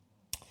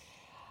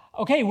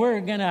Okay,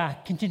 we're going to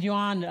continue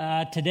on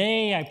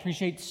today. I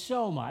appreciate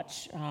so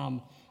much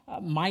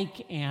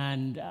Mike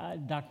and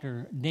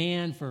Dr.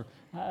 Dan for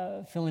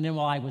filling in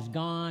while I was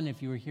gone.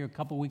 If you were here a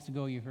couple weeks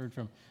ago, you heard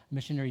from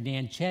missionary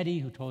Dan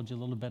Chetty, who told you a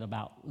little bit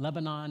about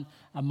Lebanon.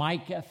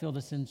 Mike filled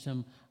us in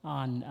some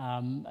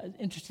on,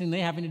 interestingly,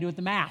 having to do with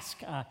the mask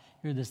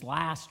here this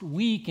last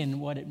week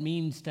and what it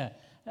means to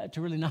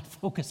really not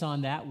focus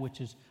on that,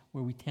 which is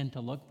where we tend to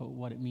look, but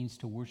what it means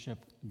to worship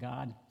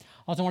God. I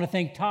also want to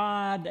thank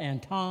Todd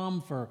and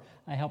Tom for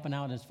helping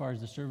out as far as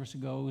the service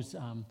goes.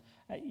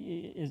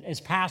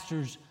 As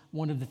pastors,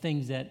 one of the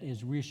things that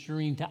is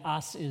reassuring to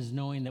us is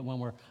knowing that when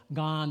we're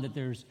gone, that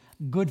there's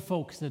good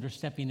folks that are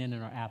stepping in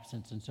our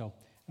absence, and so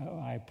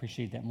I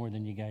appreciate that more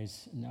than you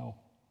guys know.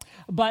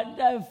 But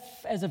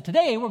as of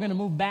today, we're going to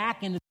move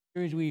back into the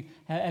series we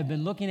have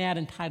been looking at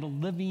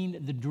entitled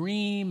Living the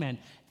Dream, and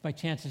if by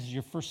chance this is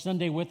your first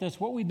Sunday with us,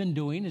 what we've been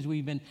doing is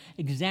we've been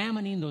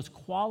examining those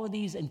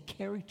qualities and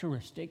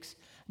characteristics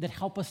that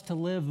help us to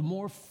live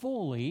more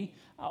fully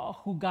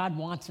who God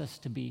wants us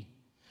to be,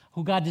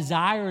 who God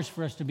desires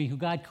for us to be, who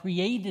God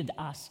created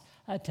us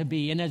to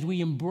be. And as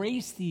we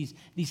embrace these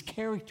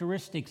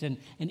characteristics and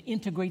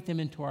integrate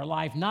them into our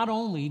life, not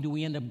only do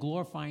we end up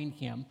glorifying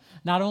Him,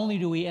 not only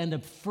do we end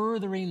up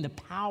furthering the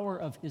power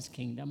of His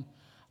kingdom,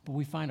 but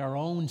we find our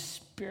own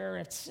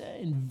spirits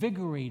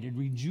invigorated,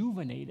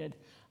 rejuvenated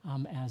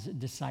as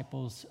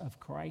disciples of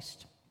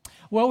Christ.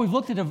 Well, we've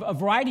looked at a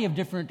variety of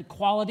different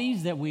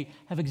qualities that we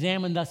have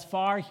examined thus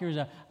far. Here's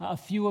a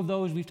few of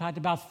those. We've talked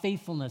about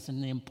faithfulness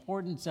and the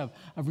importance of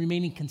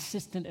remaining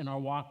consistent in our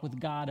walk with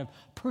God, of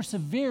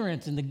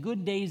perseverance in the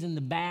good days and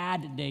the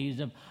bad days,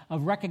 of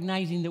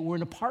recognizing that we're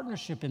in a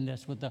partnership in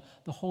this with the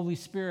Holy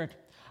Spirit,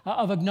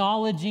 of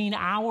acknowledging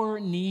our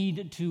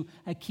need to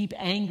keep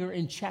anger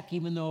in check,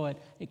 even though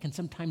it can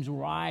sometimes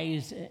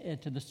rise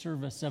to the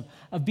surface,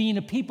 of being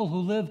a people who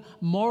live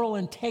moral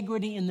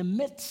integrity in the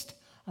midst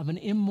of an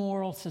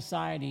immoral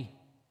society,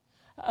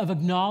 of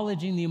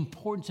acknowledging the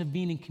importance of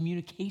being in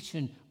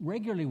communication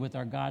regularly with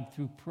our God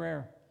through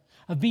prayer,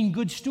 of being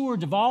good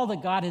stewards of all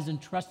that God has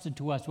entrusted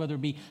to us, whether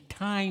it be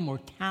time or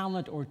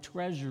talent or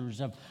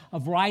treasures,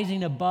 of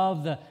rising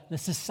above the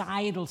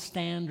societal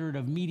standard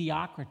of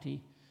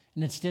mediocrity,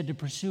 and instead to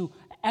pursue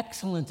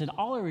excellence in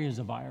all areas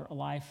of our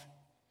life,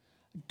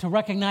 to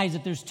recognize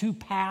that there's two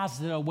paths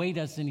that await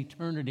us in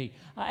eternity,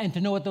 and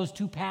to know what those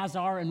two paths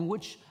are and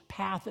which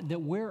path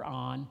that we're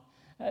on,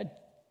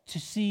 to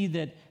see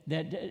that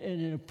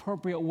in an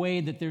appropriate way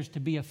that there's to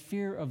be a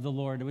fear of the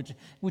Lord,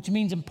 which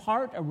means in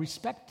part a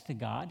respect to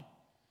God,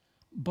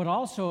 but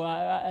also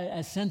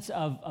a sense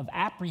of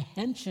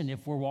apprehension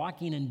if we're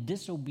walking in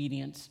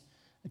disobedience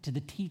to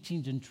the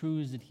teachings and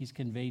truths that He's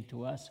conveyed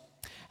to us.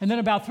 And then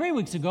about 3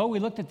 weeks ago, we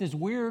looked at this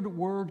weird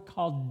word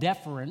called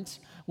deference,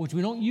 which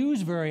we don't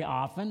use very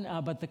often,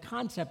 but the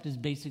concept is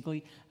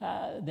basically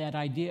that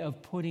idea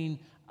of putting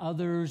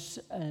others'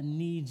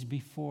 needs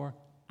before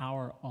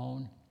our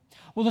own.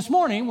 Well, this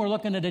morning, we're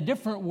looking at a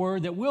different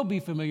word that will be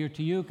familiar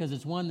to you because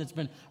it's one that's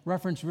been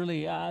referenced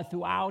really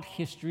throughout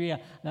history.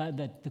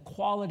 The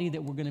quality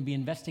that we're going to be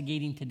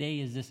investigating today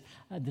is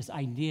this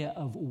idea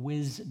of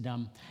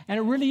wisdom. And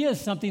it really is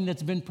something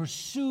that's been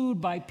pursued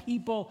by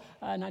people,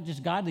 not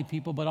just godly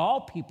people, but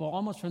all people,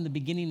 almost from the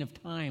beginning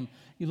of time.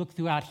 You look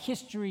throughout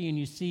history and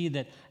you see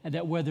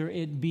that whether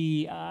it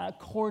be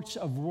courts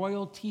of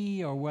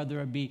royalty or whether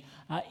it be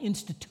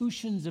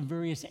institutions of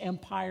various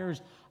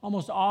empires,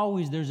 almost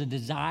always there's a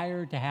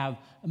desire to have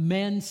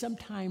men,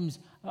 sometimes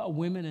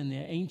women in the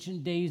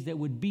ancient days that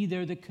would be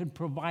there that could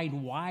provide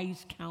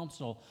wise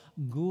counsel,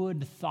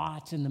 good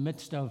thoughts in the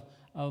midst of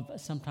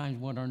sometimes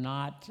what are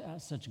not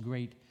such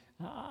great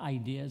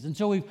ideas. And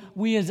so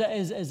we as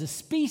a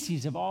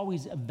species have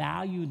always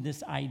valued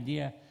this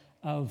idea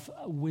of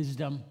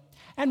wisdom.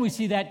 And we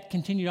see that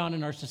continued on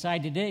in our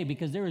society today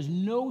because there is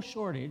no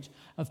shortage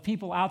of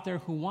people out there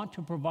who want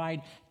to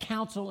provide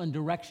counsel and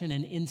direction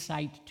and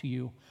insight to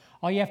you.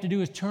 All you have to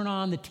do is turn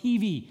on the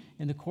TV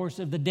in the course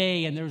of the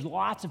day, and there's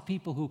lots of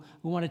people who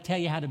want to tell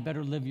you how to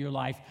better live your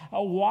life.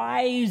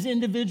 Wise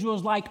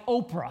individuals like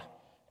Oprah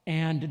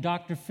and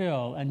Dr.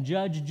 Phil and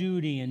Judge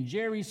Judy and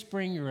Jerry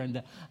Springer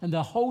and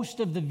the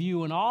host of The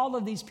View and all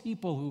of these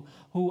people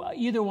who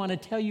either want to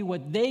tell you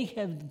what they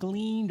have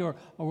gleaned or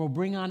will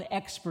bring on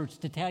experts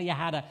to tell you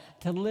how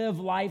to live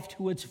life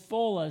to its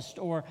fullest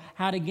or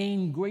how to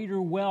gain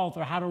greater wealth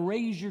or how to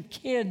raise your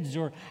kids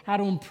or how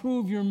to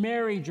improve your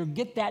marriage or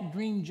get that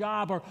dream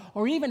job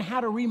or even how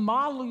to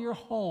remodel your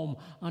home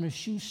on a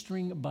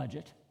shoestring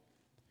budget.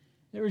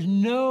 There is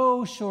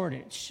no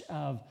shortage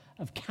of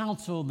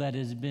counsel that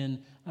has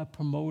been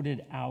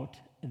promoted out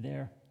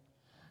there.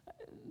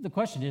 The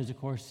question is, of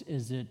course,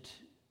 is it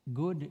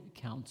good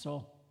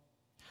counsel?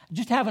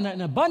 Just having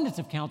an abundance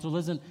of counsel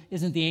isn't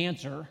the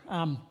answer.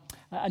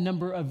 A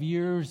number of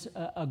years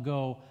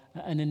ago,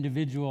 an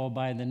individual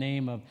by the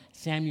name of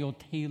Samuel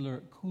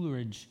Taylor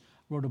Coleridge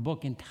wrote a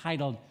book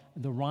entitled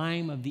The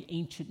Rime of the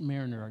Ancient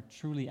Mariner,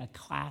 truly a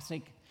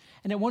classic.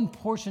 And at one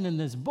portion in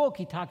this book,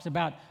 he talks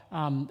about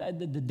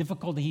the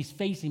difficulty he's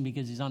facing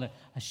because he's on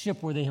a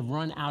ship where they have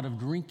run out of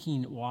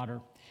drinking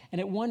water. And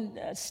at one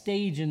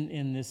stage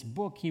in this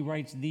book, he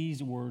writes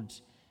these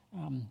words,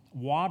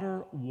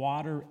 water,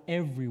 water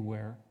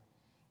everywhere,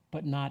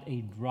 but not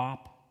a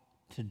drop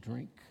to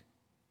drink.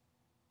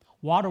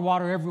 Water,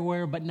 water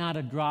everywhere, but not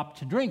a drop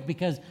to drink,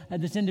 because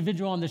this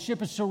individual on the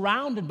ship is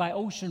surrounded by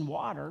ocean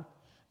water.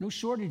 No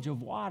shortage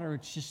of water,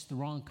 it's just the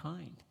wrong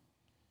kind.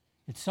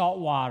 It's salt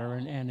water,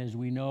 and as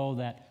we know,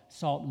 that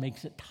salt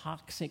makes it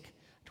toxic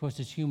to us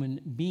as human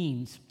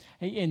beings.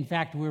 In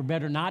fact, we're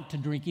better not to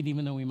drink it,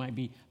 even though we might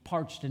be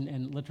parched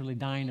and literally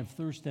dying of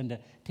thirst, than to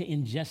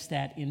ingest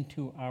that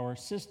into our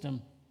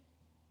system.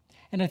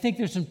 And I think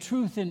there's some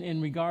truth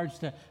in regards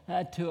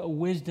to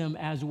wisdom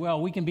as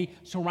well. We can be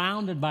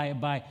surrounded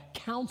by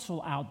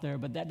counsel out there,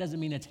 but that doesn't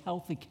mean it's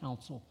healthy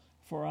counsel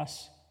for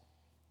us.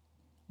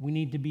 We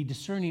need to be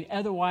discerning.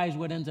 Otherwise,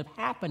 what ends up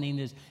happening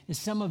is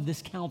some of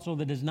this counsel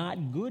that is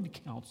not good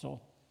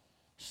counsel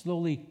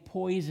slowly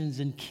poisons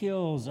and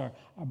kills our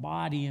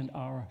body and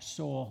our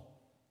soul.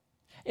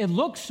 It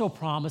looks so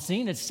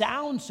promising. It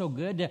sounds so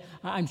good.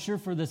 I'm sure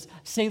for this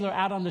sailor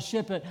out on the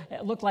ship, it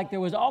looked like there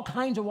was all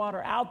kinds of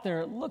water out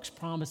there. It looks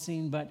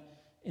promising, but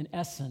in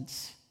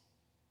essence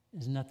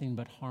is nothing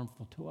but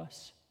harmful to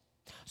us.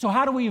 So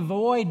how do we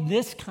avoid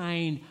this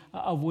kind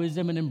of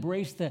wisdom and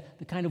embrace the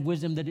kind of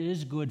wisdom that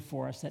is good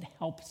for us, that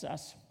helps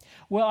us?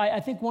 Well, I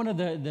think one of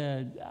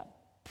the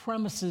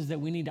premises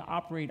that we need to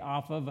operate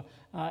off of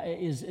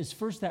is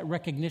first that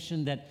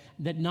recognition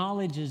that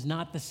knowledge is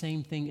not the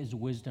same thing as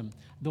wisdom,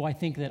 though I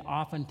think that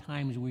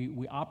oftentimes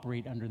we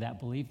operate under that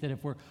belief that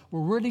if we're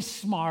really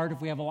smart,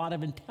 if we have a lot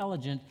of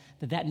intelligence,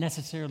 that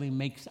necessarily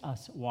makes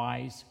us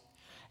wise.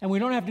 And we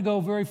don't have to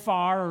go very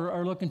far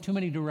or look in too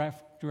many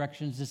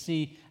directions to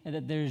see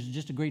that there's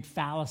just a great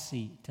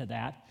fallacy to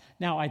that.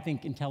 Now, I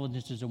think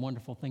intelligence is a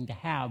wonderful thing to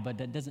have, but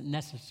that doesn't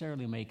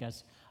necessarily make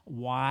us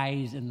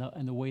wise in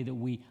the way that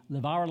we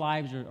live our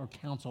lives or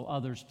counsel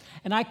others.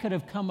 And I could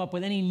have come up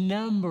with any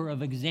number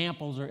of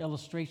examples or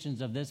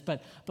illustrations of this,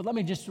 but let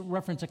me just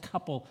reference a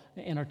couple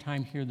in our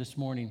time here this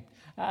morning.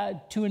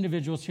 Two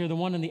individuals here. The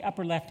one in the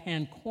upper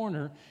left-hand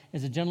corner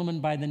is a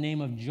gentleman by the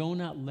name of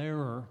Jonah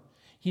Lehrer.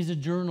 He's a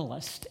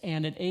journalist,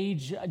 and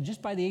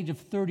just by the age of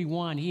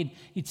 31,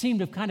 he'd seemed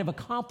to have kind of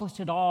accomplished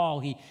it all.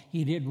 He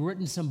had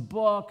written some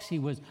books. He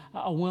was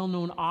a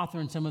well-known author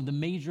in some of the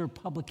major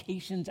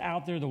publications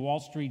out there, the Wall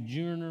Street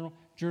Journal,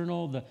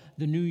 the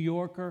New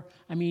Yorker.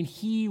 I mean,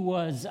 he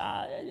was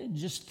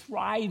just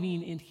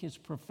thriving in his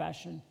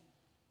profession.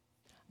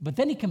 But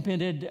then he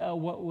committed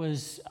what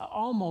was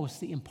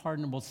almost the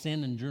unpardonable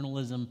sin in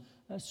journalism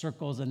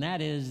circles, and that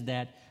is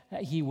that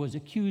he was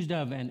accused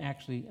of and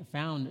actually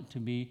found to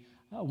be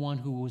one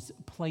who was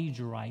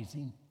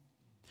plagiarizing.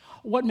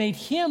 What made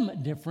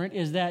him different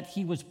is that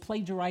he was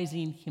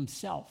plagiarizing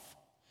himself.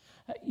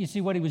 You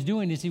see, what he was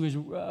doing is he was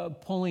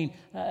pulling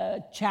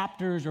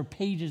chapters or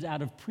pages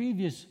out of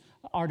previous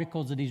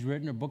articles that he's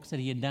written or books that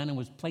he had done and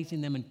was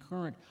placing them in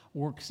current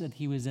works that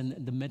he was in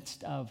the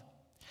midst of.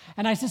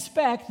 And I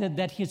suspect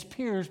that his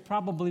peers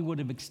probably would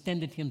have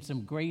extended him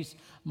some grace,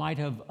 might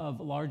have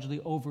largely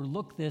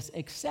overlooked this,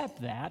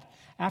 except that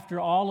after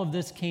all of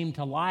this came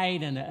to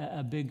light and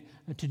a big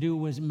to-do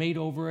was made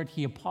over it,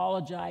 he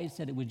apologized,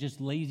 said it was just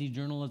lazy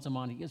journalism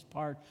on his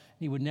part.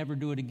 He would never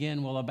do it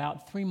again. Well,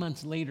 about 3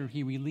 months later,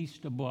 he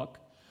released a book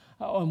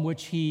on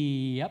which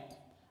he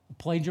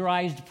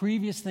plagiarized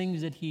previous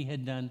things that he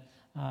had done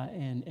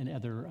in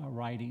other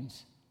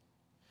writings.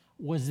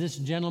 Was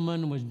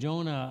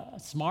Jonah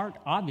smart?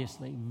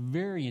 Obviously,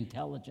 very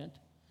intelligent.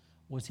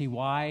 Was he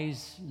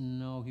wise?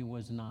 No, he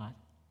was not.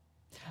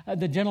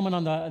 The gentleman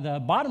on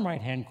the bottom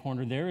right-hand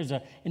corner there is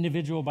an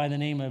individual by the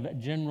name of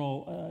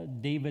General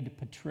David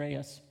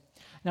Petraeus.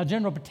 Now,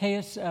 General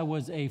Petraeus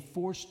was a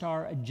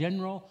 4-star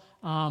general,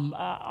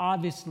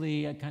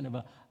 obviously a kind of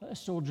a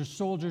soldier.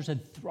 Soldiers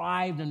had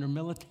thrived under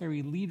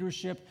military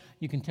leadership.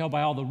 You can tell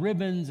by all the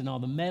ribbons and all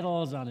the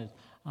medals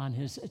on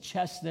his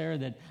chest there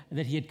that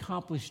he had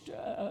accomplished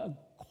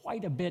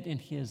quite a bit in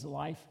his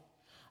life.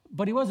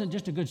 But he wasn't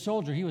just a good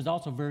soldier, he was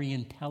also very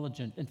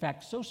intelligent. In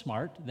fact, so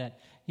smart that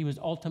he was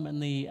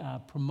ultimately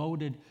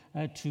promoted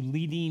to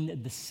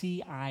leading the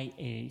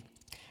CIA.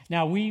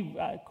 Now, we,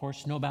 of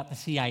course, know about the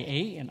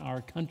CIA in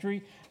our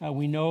country.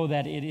 We know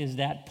that it is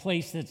that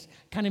place that's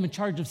kind of in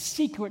charge of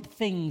secret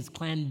things,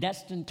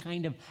 clandestine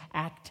kind of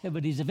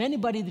activities. If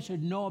anybody that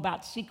should know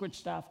about secret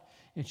stuff,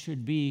 it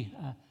should be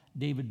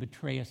David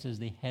Petraeus as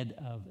the head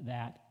of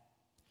that.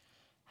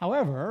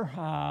 However,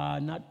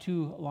 not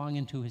too long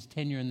into his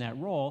tenure in that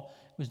role,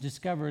 it was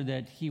discovered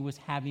that he was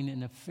having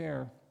an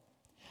affair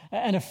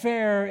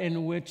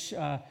in which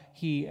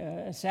he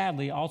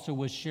sadly also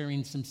was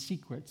sharing some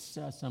secrets,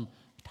 some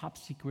top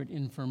secret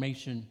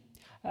information,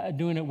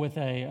 doing it with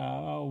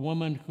a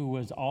woman who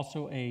was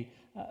also a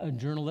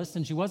journalist,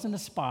 and she wasn't a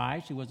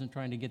spy. She wasn't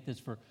trying to get this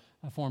for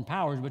foreign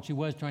powers, but she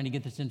was trying to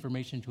get this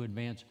information to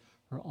advance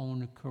her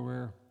own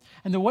career.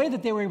 And the way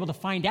that they were able to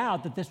find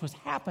out that this was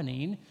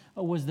happening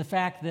was the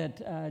fact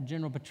that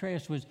General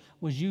Petraeus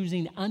was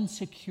using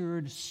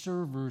unsecured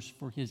servers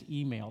for his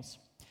emails.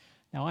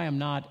 Now, I am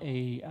not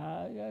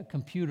a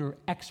computer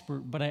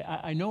expert, but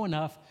I know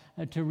enough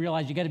to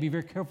realize you got to be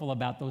very careful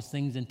about those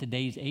things in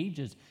today's age,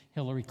 as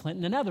Hillary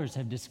Clinton and others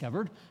have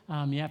discovered.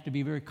 You have to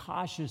be very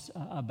cautious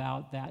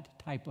about that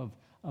type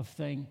of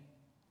thing.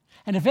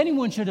 And if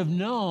anyone should have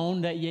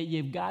known that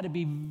you've got to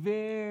be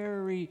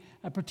very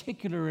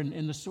particular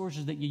in the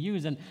sources that you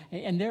use,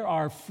 and there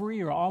are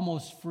free or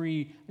almost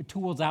free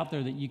tools out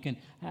there that you can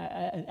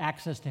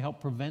access to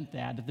help prevent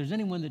that. If there's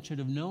anyone that should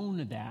have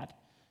known that,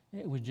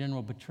 it was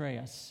General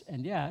Petraeus.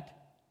 And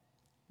yet,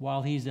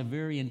 while he's a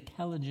very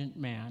intelligent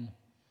man,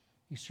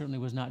 he certainly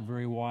was not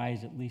very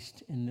wise, at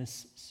least in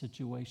this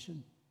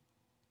situation.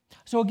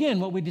 So again,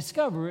 what we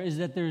discover is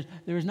that there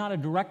is not a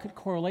direct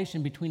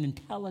correlation between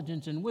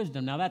intelligence and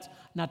wisdom. Now, that's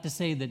not to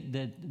say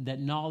that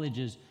knowledge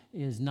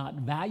is not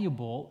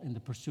valuable in the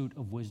pursuit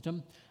of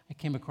wisdom. I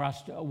came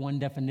across one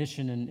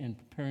definition in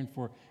preparing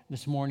for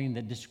this morning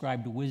that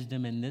described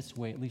wisdom in this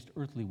way, at least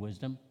earthly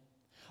wisdom.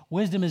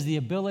 Wisdom is the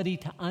ability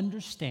to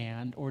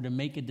understand or to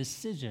make a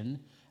decision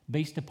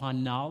based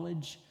upon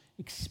knowledge,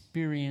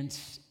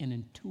 experience, and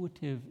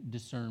intuitive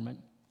discernment.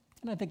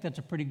 And I think that's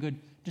a pretty good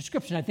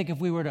description. I think if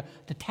we were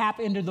to tap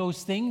into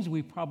those things,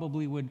 we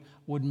probably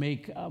would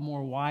make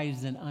more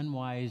wise than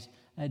unwise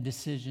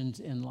decisions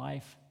in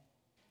life.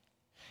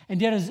 And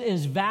yet,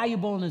 as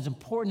valuable and as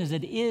important as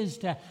it is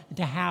to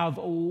have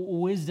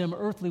wisdom,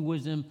 earthly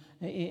wisdom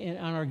in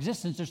our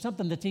existence, there's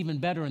something that's even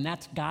better, and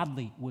that's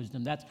godly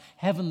wisdom. That's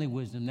heavenly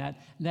wisdom,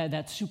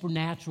 that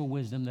supernatural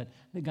wisdom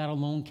that God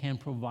alone can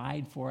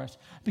provide for us.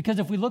 Because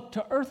if we look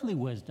to earthly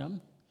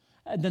wisdom,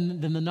 then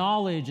the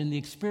knowledge and the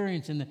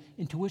experience and the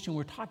intuition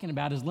we're talking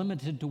about is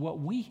limited to what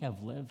we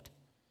have lived.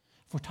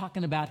 If we're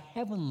talking about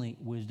heavenly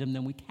wisdom,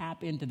 then we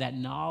tap into that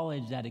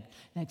knowledge, that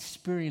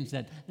experience,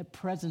 that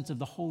presence of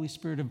the Holy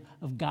Spirit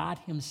of God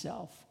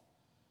Himself,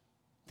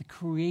 the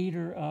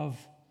creator of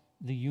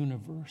the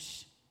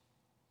universe.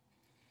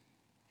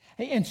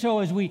 And so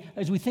as we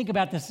think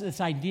about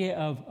this idea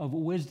of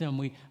wisdom,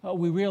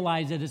 we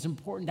realize that it's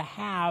important to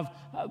have,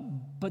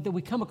 but that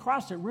we come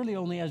across it really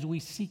only as we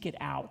seek it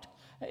out.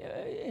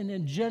 In a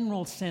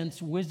general sense,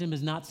 wisdom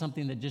is not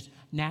something that just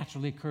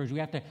naturally occurs. We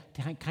have to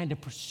kind of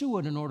pursue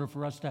it in order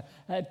for us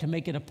to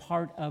make it a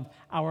part of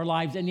our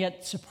lives. And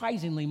yet,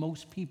 surprisingly,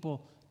 most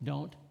people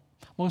don't.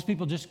 Most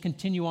people just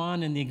continue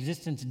on in the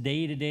existence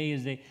day to day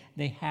as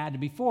they had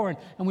before.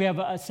 And we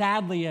have,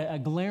 sadly, a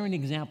glaring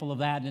example of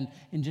that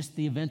in just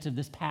the events of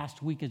this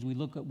past week as we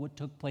look at what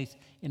took place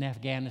in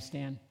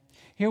Afghanistan.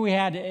 Here we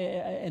had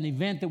an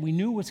event that we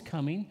knew was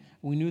coming.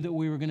 We knew that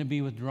we were going to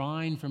be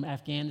withdrawing from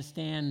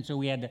Afghanistan. And so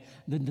we had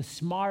the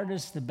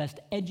smartest, the best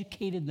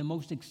educated, the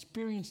most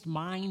experienced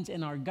minds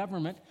in our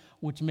government,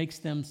 which makes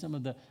them some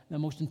of the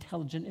most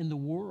intelligent in the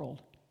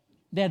world.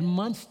 They had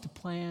months to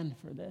plan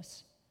for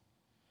this.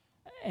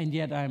 And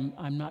yet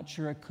I'm not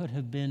sure it could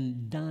have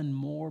been done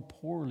more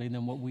poorly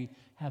than what we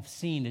have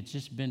seen. It's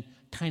just been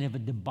kind of a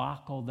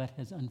debacle that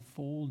has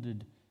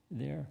unfolded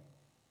there.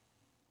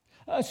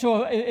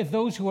 So if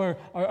those who are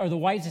the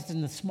wisest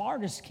and the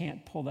smartest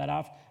can't pull that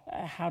off,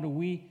 how do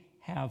we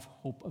have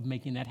hope of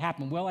making that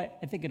happen? Well, I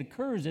think it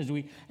occurs as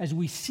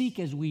we seek,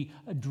 as we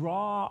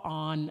draw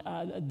on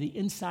the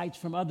insights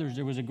from others.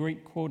 There was a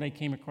great quote I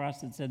came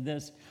across that said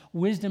this: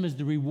 "Wisdom is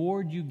the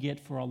reward you get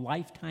for a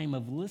lifetime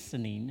of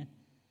listening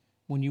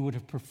when you would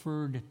have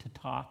preferred to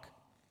talk."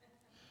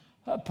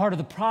 Part of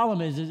the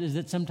problem is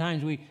that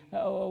sometimes we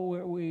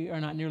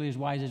are not nearly as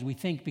wise as we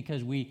think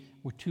because we're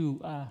too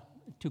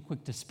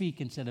quick to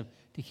speak instead of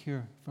to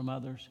hear from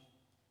others.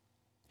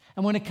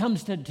 And when it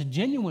comes to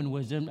genuine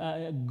wisdom,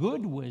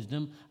 good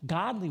wisdom,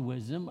 godly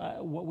wisdom,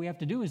 what we have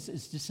to do is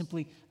just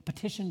simply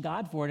petition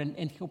God for it,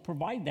 and He'll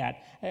provide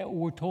that.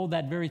 We're told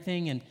that very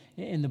thing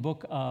in the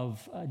book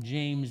of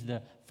James,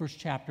 the first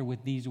chapter,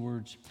 with these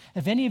words: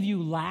 "If any of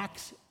you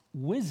lacks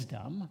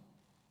wisdom,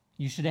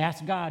 you should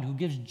ask God, who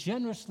gives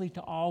generously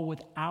to all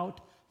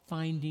without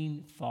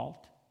finding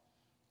fault,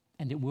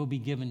 and it will be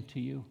given to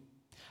you."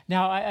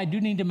 Now, I do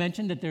need to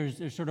mention that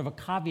there's sort of a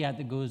caveat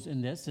that goes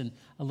in this, and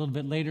a little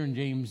bit later in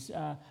James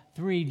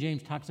 3,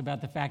 James talks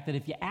about the fact that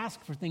if you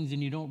ask for things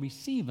and you don't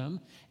receive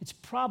them, it's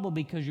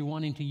probably because you're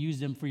wanting to use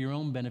them for your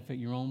own benefit,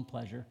 your own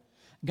pleasure.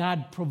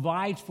 God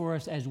provides for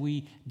us as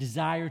we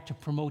desire to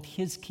promote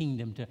His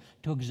kingdom,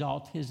 to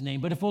exalt His name.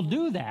 But if we'll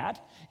do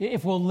that,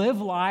 if we'll live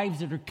lives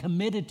that are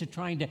committed to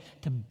trying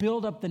to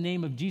build up the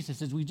name of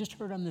Jesus, as we just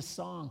heard on this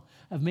song,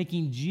 of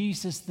making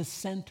Jesus the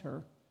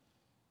center,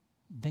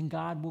 then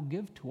God will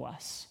give to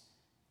us.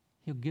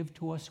 He'll give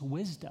to us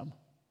wisdom.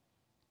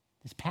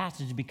 This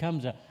passage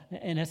becomes,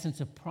 in essence,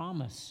 a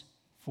promise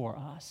for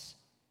us.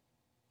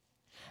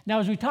 Now,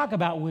 as we talk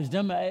about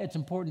wisdom, it's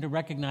important to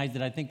recognize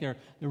that I think there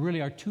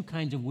really are two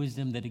kinds of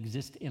wisdom that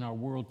exist in our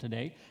world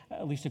today,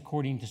 at least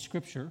according to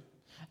Scripture.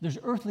 There's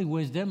earthly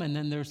wisdom, and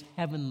then there's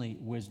heavenly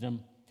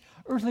wisdom.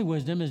 Earthly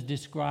wisdom is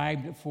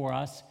described for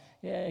us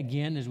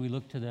again as we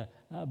look to the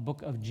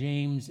book of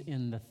James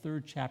in the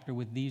 3rd chapter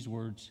with these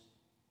words.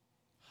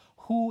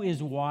 Who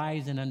is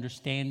wise and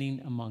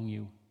understanding among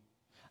you?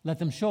 Let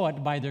them show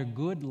it by their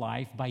good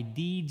life, by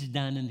deeds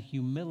done in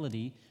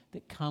humility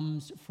that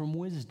comes from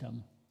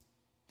wisdom.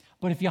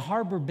 But if you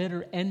harbor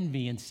bitter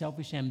envy and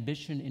selfish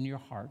ambition in your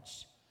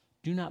hearts,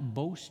 do not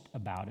boast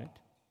about it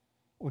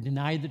or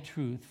deny the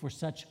truth, for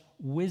such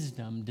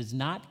wisdom does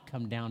not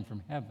come down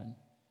from heaven,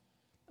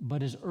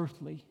 but is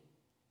earthly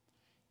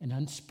and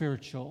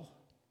unspiritual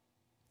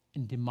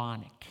and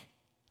demonic.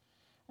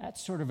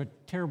 That's sort of a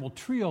terrible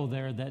trio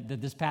there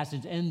that this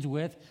passage ends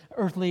with.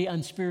 Earthly,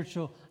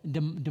 unspiritual,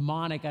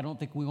 demonic. I don't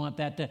think we want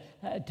that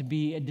to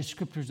be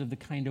descriptors of the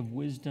kind of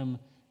wisdom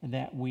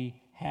that we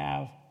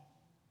have.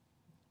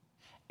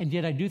 And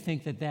yet I do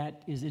think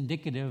that is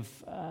indicative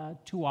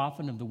too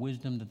often of the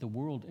wisdom that the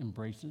world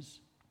embraces.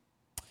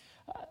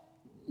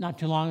 Not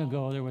too long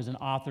ago, there was an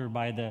author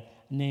by the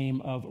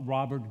name of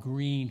Robert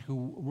Greene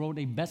who wrote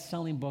a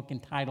best-selling book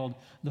entitled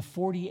The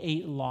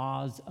 48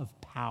 Laws of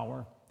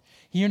Power.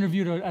 He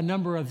interviewed a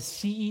number of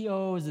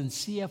CEOs and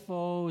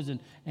CFOs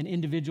and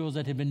individuals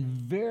that had been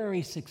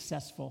very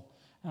successful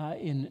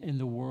in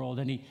the world.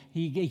 And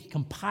he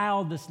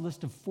compiled this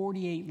list of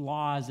 48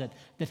 laws that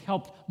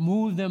helped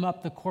move them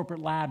up the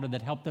corporate ladder,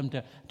 that helped them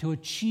to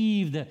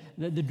achieve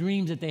the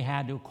dreams that they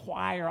had, to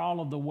acquire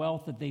all of the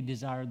wealth that they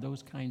desired,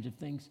 those kinds of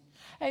things.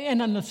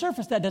 And on the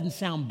surface, that doesn't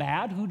sound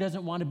bad. Who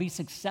doesn't want to be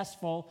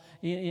successful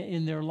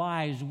in their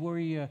lives? Where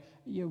you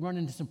run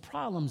into some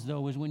problems,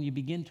 though, is when you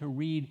begin to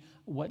read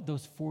what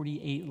those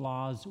 48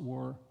 laws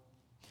were.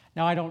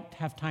 Now, I don't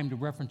have time to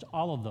reference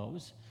all of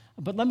those,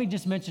 but let me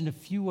just mention a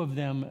few of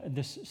them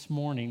this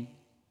morning.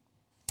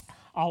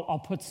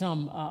 I'll put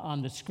some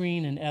on the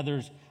screen, and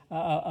others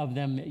of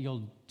them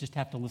you'll just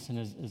have to listen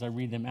as I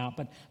read them out.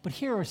 But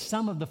here are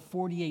some of the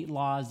 48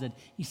 laws that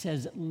he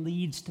says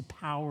leads to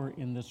power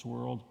in this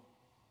world.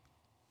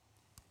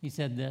 He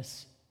said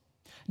this: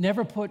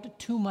 never put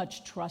too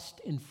much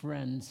trust in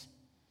friends.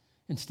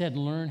 Instead,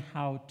 learn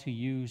how to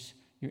use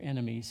your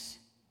enemies.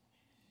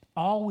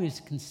 Always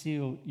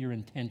conceal your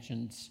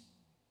intentions.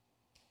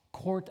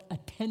 Court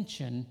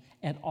attention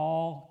at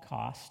all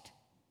cost.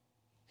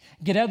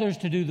 Get others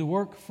to do the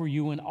work for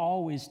you and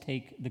always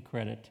take the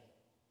credit.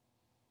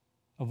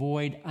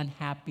 Avoid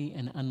unhappy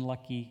and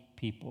unlucky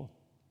people.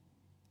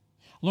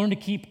 Learn to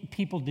keep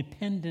people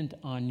dependent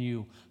on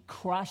you.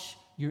 Crush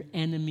your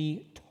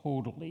enemy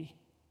totally.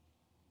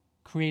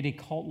 Create a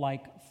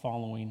cult-like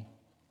following.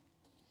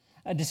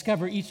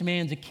 Discover each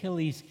man's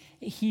Achilles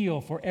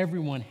heel, for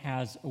everyone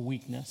has a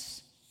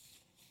weakness.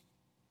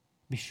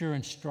 Be sure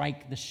and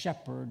strike the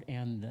shepherd,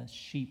 and the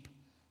sheep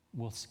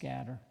will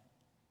scatter.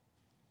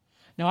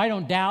 Now, I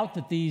don't doubt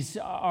that these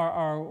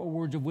are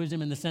words of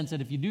wisdom in the sense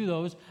that if you do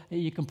those,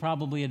 you can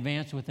probably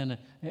advance within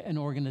an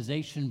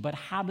organization. But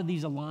how do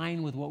these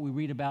align with what we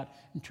read about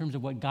in terms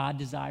of what God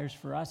desires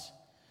for us?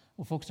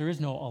 Well, folks, there is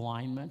no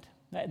alignment.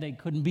 They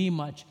couldn't be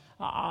much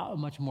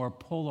more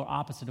polar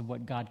opposite of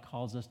what God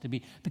calls us to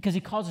be, because he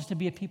calls us to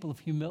be a people of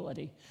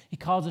humility. He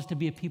calls us to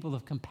be a people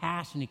of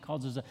compassion. He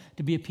calls us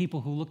to be a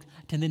people who look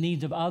to the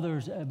needs of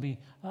others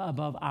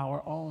above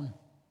our own.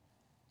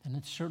 And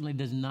it certainly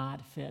does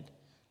not fit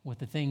with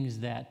the things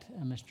that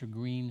Mr.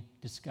 Greene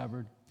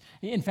discovered.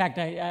 In fact,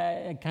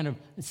 I kind of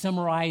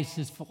summarized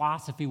his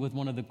philosophy with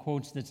one of the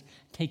quotes that's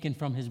taken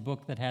from his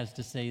book that has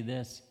to say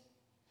this: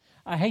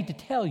 I hate to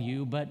tell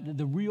you, but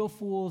the real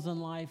fools in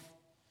life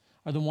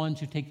are the ones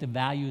who take the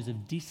values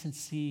of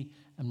decency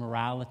and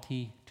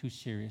morality too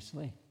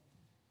seriously.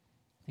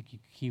 I think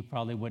he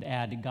probably would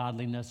add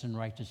godliness and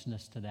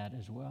righteousness to that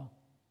as well.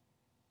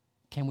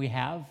 Can we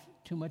have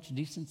too much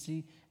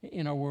decency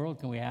in our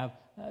world? Can we have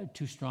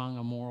too strong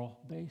a moral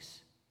base?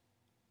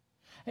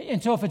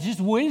 And so if it's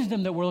just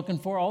wisdom that we're looking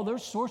for,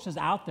 there's sources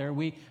out there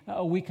we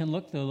can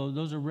look to.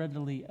 Those are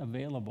readily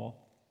available.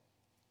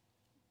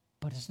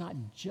 But it's not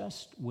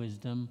just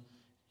wisdom.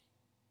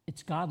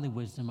 It's godly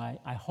wisdom.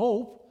 I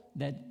hope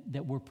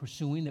that we're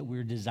pursuing, that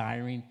we're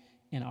desiring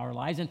in our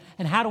lives.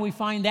 And how do we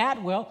find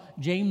that? Well,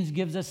 James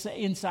gives us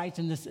insights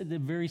in the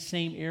very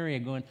same area.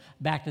 Going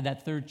back to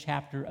that 3rd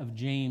chapter of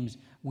James,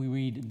 we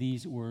read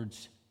these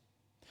words: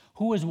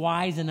 Who is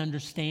wise and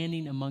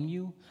understanding among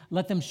you?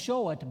 Let them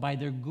show it by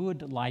their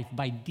good life,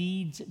 by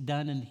deeds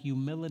done in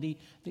humility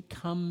that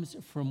comes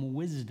from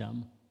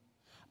wisdom.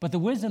 But the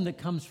wisdom that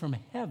comes from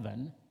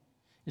heaven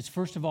is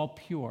first of all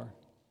pure,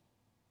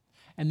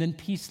 and then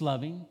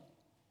peace-loving,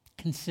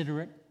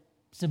 considerate,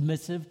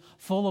 submissive,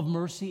 full of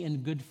mercy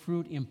and good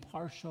fruit,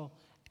 impartial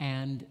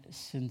and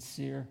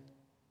sincere.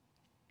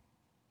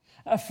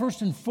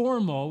 First and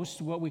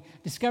foremost, what we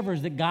discover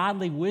is that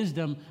godly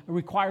wisdom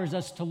requires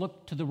us to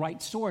look to the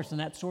right source, and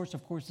that source,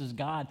 of course, is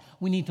God.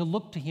 We need to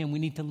look to him. We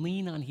need to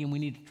lean on him. We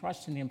need to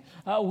trust in him.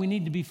 We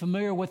need to be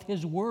familiar with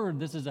his word.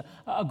 This is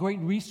a great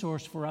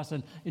resource for us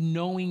in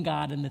knowing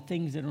God and the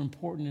things that are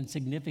important and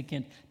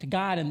significant to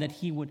God, and that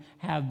he would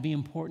be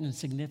important and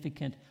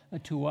significant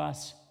to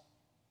us.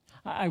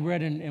 I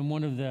read in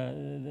one of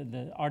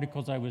the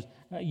articles I was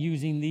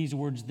using these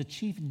words: the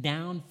chief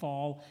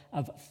downfall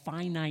of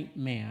finite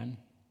man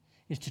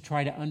is to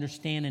try to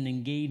understand and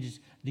engage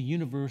the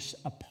universe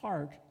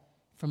apart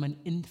from an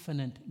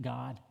infinite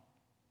God.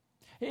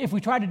 If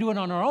we try to do it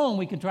on our own,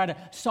 we can try to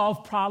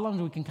solve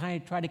problems, we can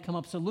kind of try to come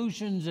up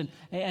solutions,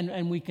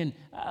 and we can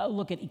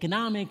look at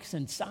economics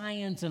and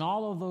science and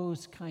all of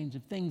those kinds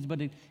of things, but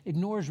it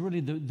ignores really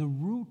the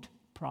root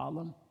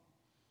problem,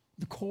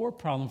 the core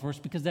problem for us,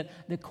 because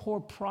the core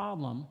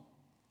problem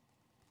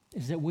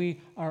is that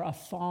we are a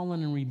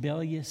fallen and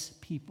rebellious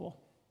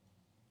people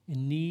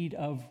in need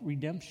of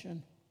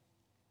redemption.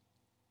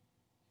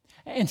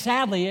 And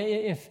sadly,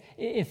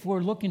 if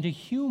we're looking to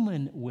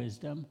human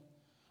wisdom,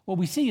 what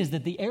we see is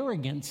that the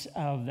arrogance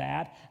of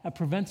that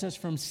prevents us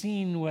from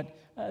seeing what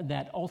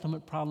that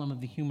ultimate problem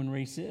of the human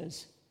race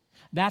is.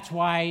 That's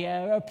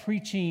why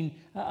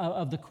preaching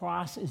of the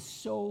cross is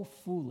so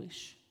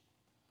foolish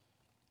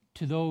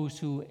to those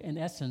who, in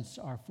essence,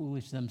 are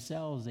foolish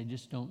themselves. They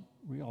just don't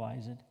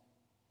realize it.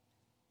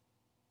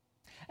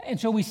 And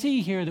so we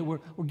see here that we're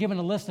given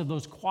a list of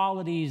those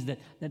qualities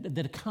that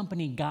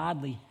accompany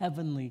godly,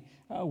 heavenly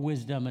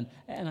wisdom.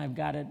 And I've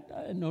got it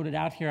noted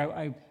out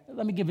here.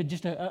 Let me give it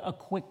just a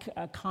quick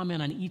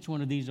comment on each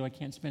one of these, so I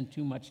can't spend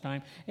too much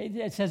time.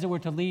 It says that we're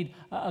to lead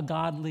a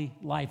godly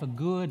life, a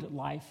good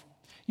life.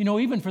 You know,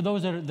 even for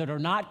those that are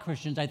not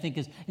Christians, I think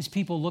as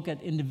people look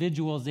at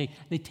individuals, they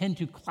tend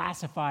to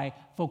classify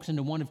folks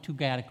into one of two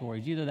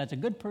categories. Either that's a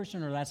good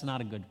person or that's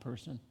not a good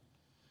person.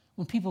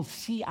 When people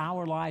see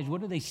our lives,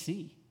 what do they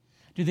see?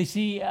 Do they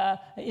see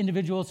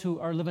individuals who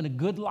are living a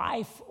good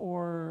life,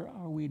 or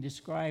are we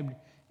described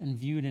and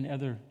viewed in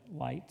other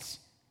lights?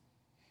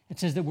 It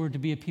says that we're to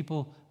be a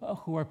people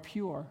who are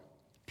pure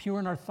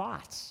in our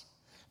thoughts,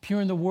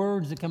 pure in the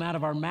words that come out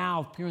of our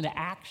mouth, pure in the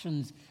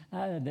actions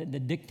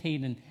that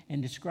dictate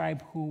and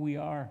describe who we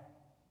are.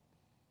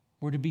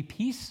 We're to be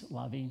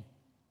peace-loving.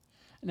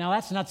 Now,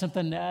 that's not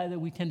something that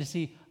we tend to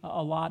see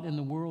a lot in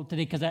the world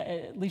today, because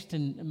at least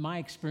in my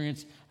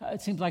experience, it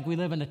seems like we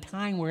live in a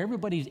time where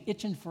everybody's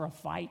itching for a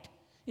fight.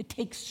 It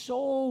takes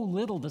so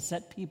little to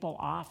set people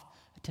off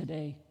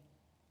today.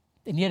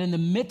 And yet in the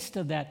midst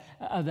of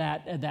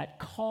that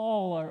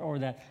call or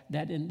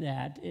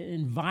that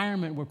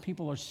environment where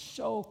people are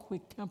so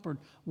quick-tempered,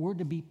 we're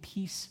to be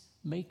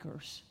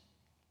peacemakers.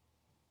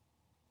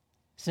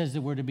 It says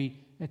that we're to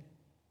be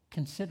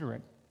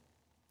considerate,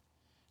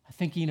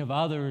 thinking of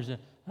others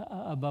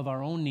above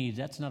our own needs.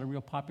 That's not a real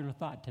popular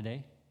thought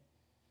today.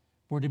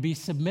 We're to be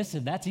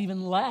submissive. That's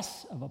even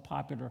less of a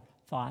popular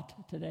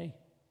thought today.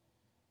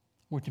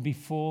 We're to be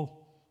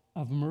full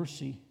of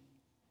mercy.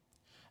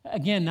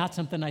 Again, not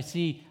something I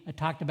see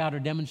talked about or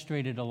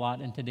demonstrated a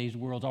lot in today's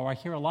world, or I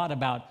hear a lot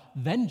about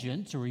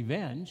vengeance or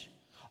revenge,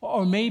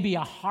 or maybe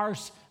a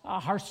harsh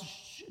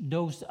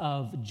dose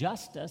of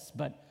justice,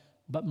 but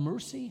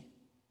mercy.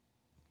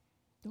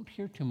 Don't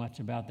hear too much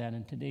about that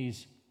in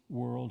today's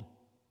world.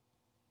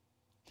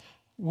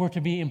 We're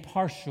to be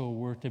impartial.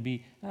 We're to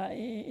be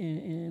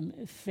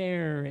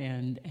fair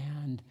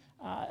and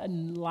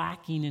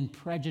lacking in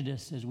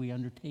prejudice as we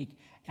undertake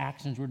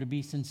actions. We're to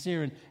be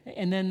sincere.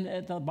 And then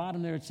at the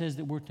bottom there it says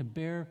that we're to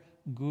bear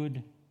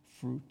good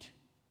fruit.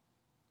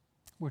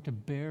 We're to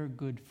bear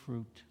good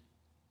fruit.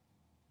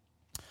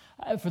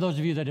 For those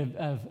of you that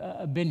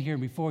have been here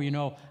before, you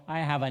know,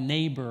 I have a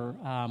neighbor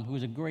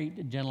who's a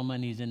great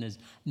gentleman. He's in his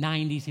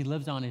 90s. He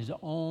lives on his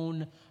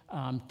own,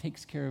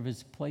 takes care of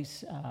his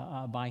place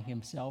by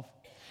himself.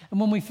 And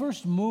when we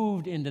first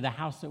moved into the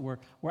house that we're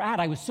at,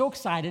 I was so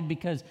excited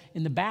because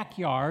in the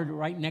backyard,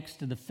 right next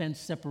to the fence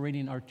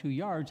separating our 2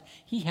 yards,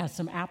 he has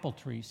some apple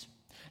trees.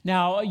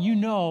 Now, you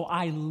know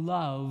I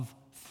love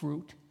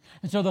fruit.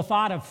 And so the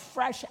thought of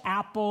fresh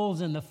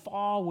apples in the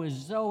fall was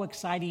so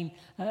exciting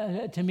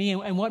to me.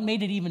 And what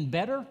made it even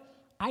better,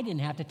 I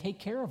didn't have to take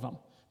care of them.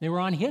 They were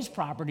on his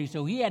property,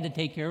 so he had to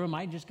take care of them.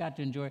 I just got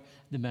to enjoy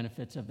the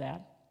benefits of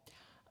that.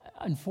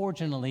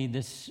 Unfortunately,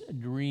 this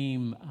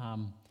dream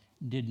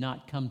did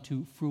not come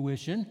to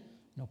fruition,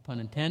 no pun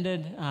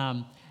intended,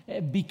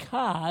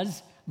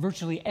 because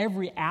virtually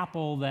every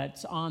apple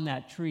that's on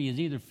that tree is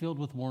either filled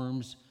with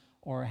worms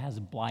or has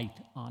blight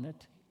on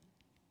it.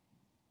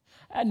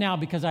 Now,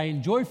 because I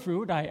enjoy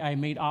fruit, I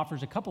made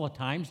offers a couple of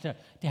times to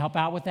help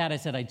out with that. I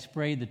said I'd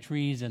spray the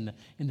trees, and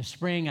in the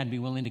spring I'd be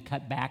willing to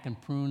cut back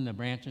and prune the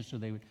branches so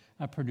they would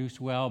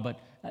produce well. But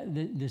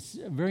this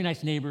very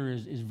nice neighbor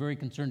is very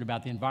concerned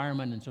about the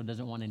environment, and so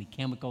doesn't want any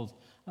chemicals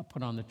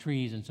put on the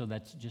trees, and so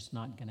that's just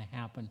not going to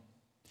happen.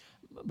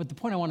 But the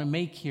point I want to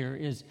make here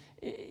is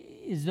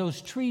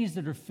those trees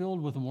that are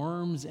filled with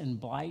worms and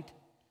blight,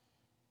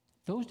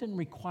 those didn't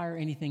require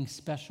anything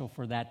special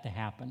for that to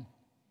happen.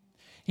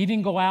 He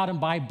didn't go out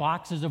and buy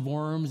boxes of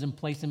worms and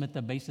place them at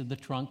the base of the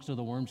trunk so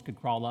the worms could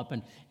crawl up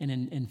and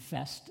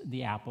infest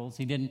the apples.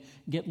 He didn't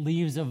get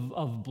leaves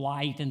of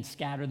blight and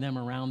scatter them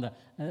around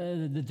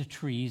the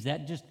trees.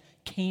 That just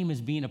came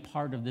as being a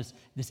part of this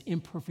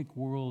imperfect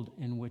world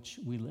in which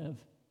we live.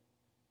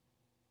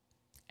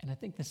 And I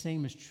think the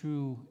same is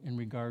true in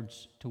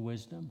regards to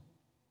wisdom.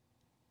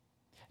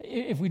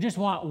 If we just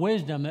want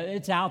wisdom,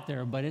 it's out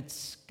there, but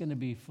it's going to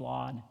be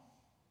flawed.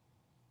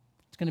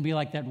 It's going to be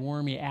like that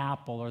wormy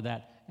apple or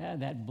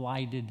that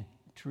blighted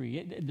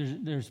tree.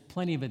 There's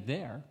plenty of it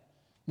there.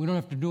 We don't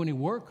have to do any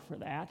work for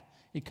that.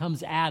 It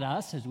comes at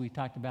us, as we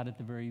talked about at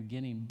the very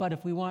beginning. But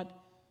if we want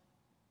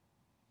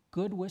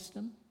good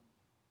wisdom,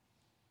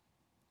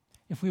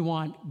 if we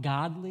want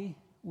godly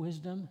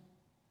wisdom,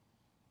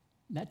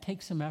 that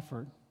takes some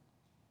effort.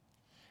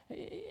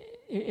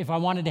 If I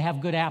wanted to have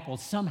good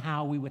apples,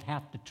 somehow we would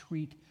have to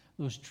treat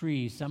those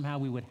trees. Somehow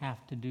we would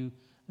have to do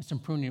some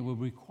pruning. It would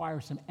require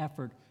some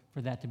effort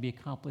for that to be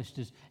accomplished.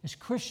 As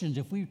Christians,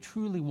 if we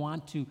truly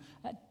want to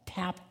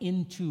tap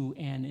into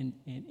and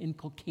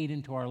inculcate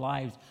into our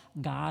lives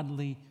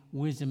godly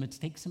wisdom, it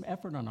takes some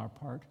effort on our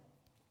part.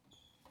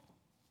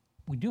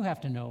 We do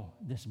have to know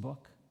this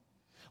book.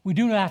 We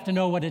do have to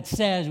know what it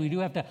says. We do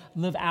have to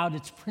live out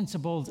its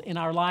principles in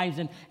our lives.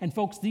 And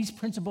folks, these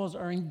principles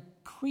are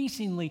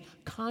increasingly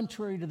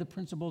contrary to the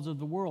principles of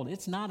the world.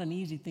 It's not an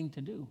easy thing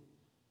to do.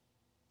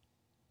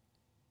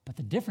 But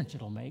the difference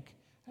it'll make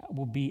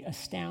will be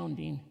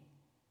astounding.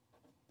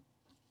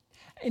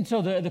 And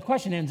so the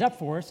question ends up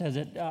for us, as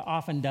it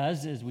often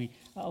does, as we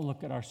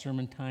look at our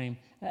sermon time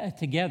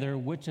together,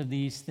 which of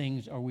these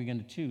things are we going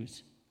to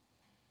choose?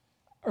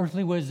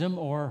 Earthly wisdom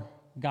or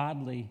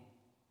godly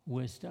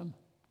wisdom?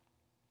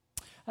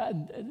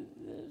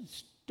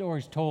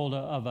 Stories told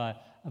of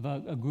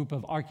a group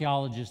of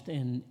archaeologists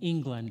in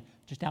England,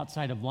 just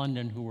outside of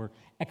London, who were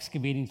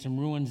excavating some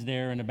ruins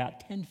there, and about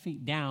 10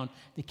 feet down,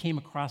 they came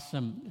across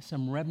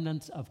some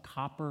remnants of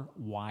copper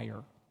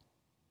wire.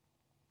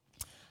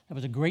 That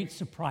was a great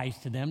surprise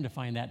to them to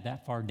find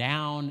that far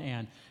down,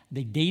 and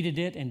they dated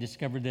it and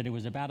discovered that it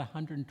was about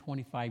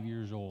 125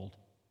 years old.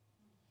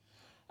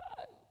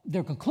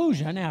 Their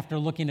conclusion, after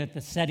looking at the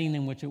setting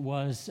in which it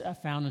was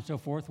found and so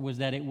forth, was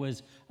that it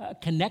was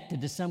connected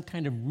to some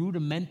kind of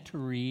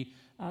rudimentary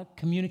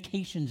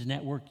communications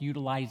network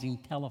utilizing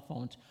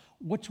telephones,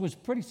 which was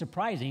pretty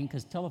surprising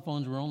because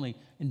telephones were only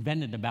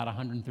invented about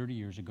 130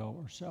 years ago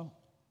or so.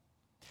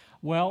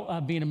 Well,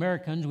 being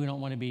Americans, we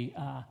don't want to be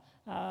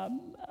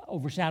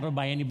overshadowed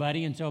by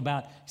anybody, and so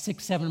about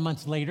 6-7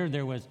 months later,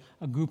 there was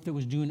a group that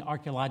was doing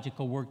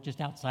archaeological work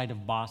just outside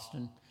of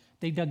Boston.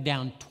 They dug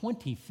down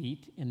 20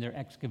 feet in their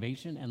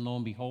excavation, and lo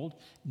and behold,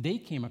 they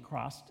came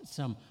across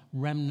some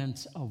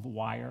remnants of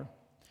wire.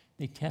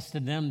 They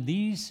tested them.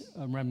 These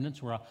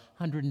remnants were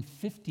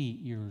 150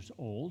 years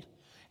old.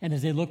 And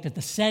as they looked at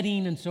the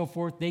setting and so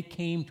forth, they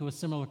came to a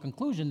similar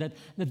conclusion that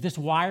this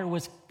wire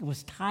was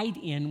tied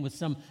in with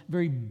some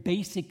very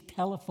basic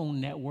telephone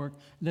network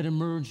that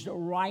emerged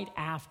right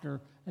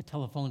after the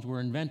telephones were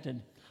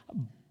invented.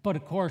 But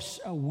of course,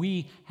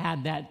 we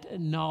had that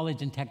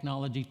knowledge and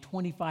technology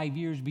 25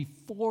 years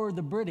before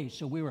the British,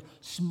 so we were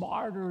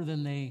smarter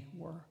than they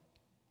were.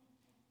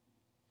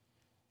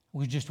 It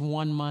was just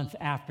 1 month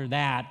after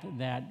that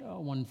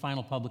one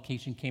final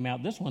publication came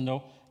out. This one,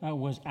 though,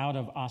 was out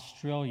of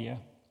Australia.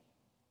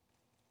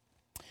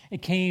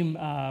 It came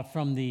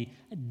from the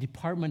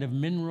Department of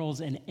Minerals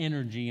and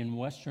Energy in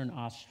Western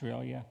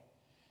Australia,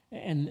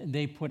 and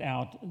they put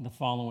out the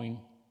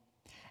following.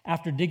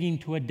 After digging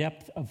to a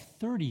depth of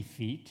 30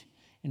 feet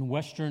in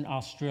Western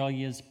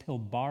Australia's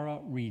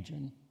Pilbara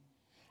region,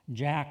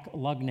 Jack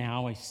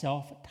Lugnow, a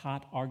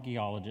self-taught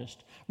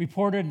archaeologist,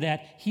 reported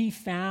that he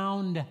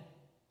found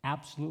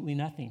absolutely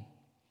nothing.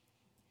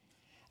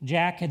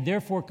 Jack had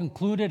therefore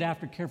concluded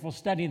after careful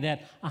study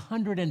that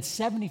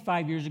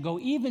 175 years ago,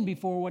 even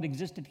before what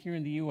existed here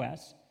in the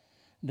U.S.,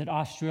 that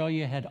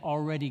Australia had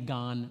already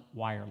gone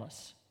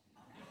wireless.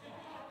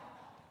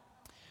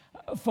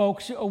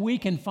 Folks, we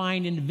can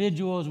find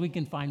individuals, we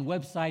can find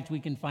websites,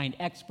 we can find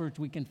experts,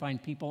 we can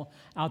find people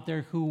out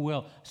there who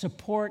will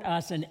support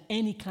us in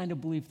any kind of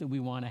belief that we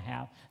want to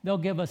have. They'll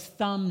give us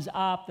thumbs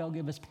up, they'll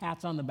give us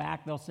pats on the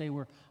back, they'll say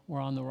we're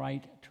on the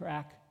right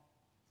track.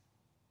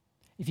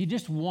 If you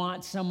just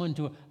want someone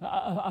to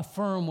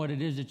affirm what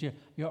it is that you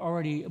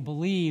already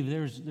believe,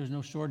 there's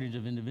no shortage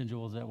of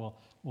individuals that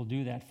will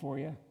do that for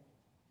you.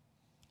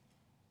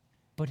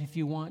 But if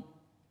you want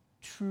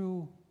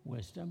true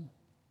wisdom,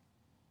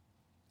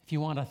 if you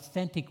want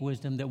authentic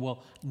wisdom that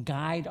will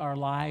guide our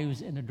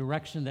lives in a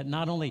direction that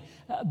not only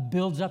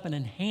builds up and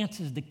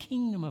enhances the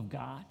kingdom of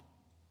God,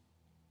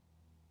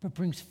 but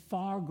brings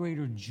far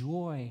greater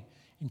joy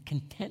and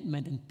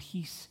contentment and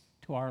peace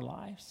to our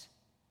lives,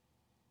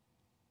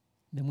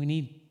 then we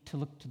need to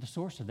look to the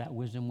source of that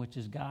wisdom, which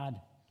is God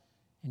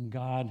and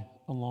God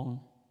alone.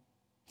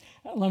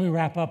 Let me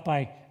wrap up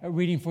by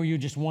reading for you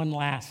just one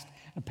last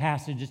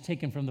passage. It's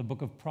taken from the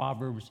book of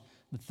Proverbs,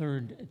 the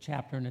 3rd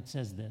chapter, and it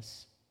says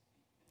this.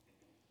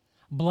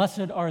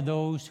 Blessed are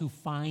those who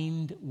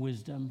find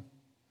wisdom,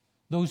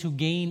 those who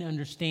gain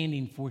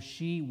understanding, for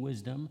she,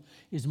 wisdom,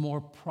 is more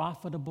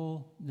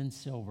profitable than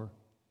silver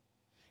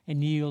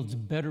and yields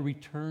better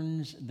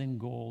returns than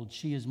gold.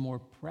 She is more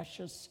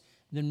precious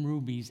than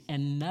rubies,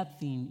 and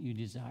nothing you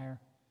desire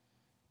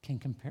can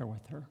compare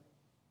with her.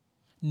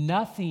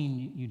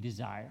 Nothing you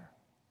desire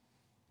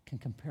can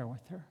compare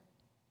with her.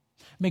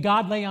 May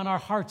God lay on our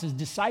hearts as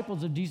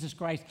disciples of Jesus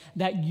Christ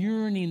that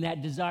yearning,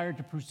 that desire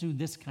to pursue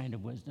this kind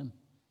of wisdom.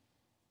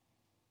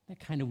 That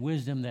kind of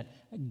wisdom that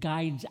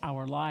guides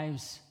our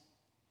lives.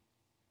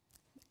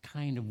 That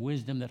kind of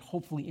wisdom that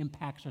hopefully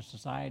impacts our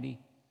society.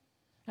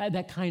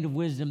 That kind of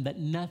wisdom that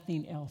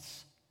nothing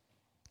else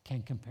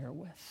can compare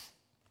with.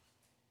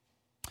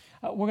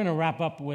 We're going to wrap up with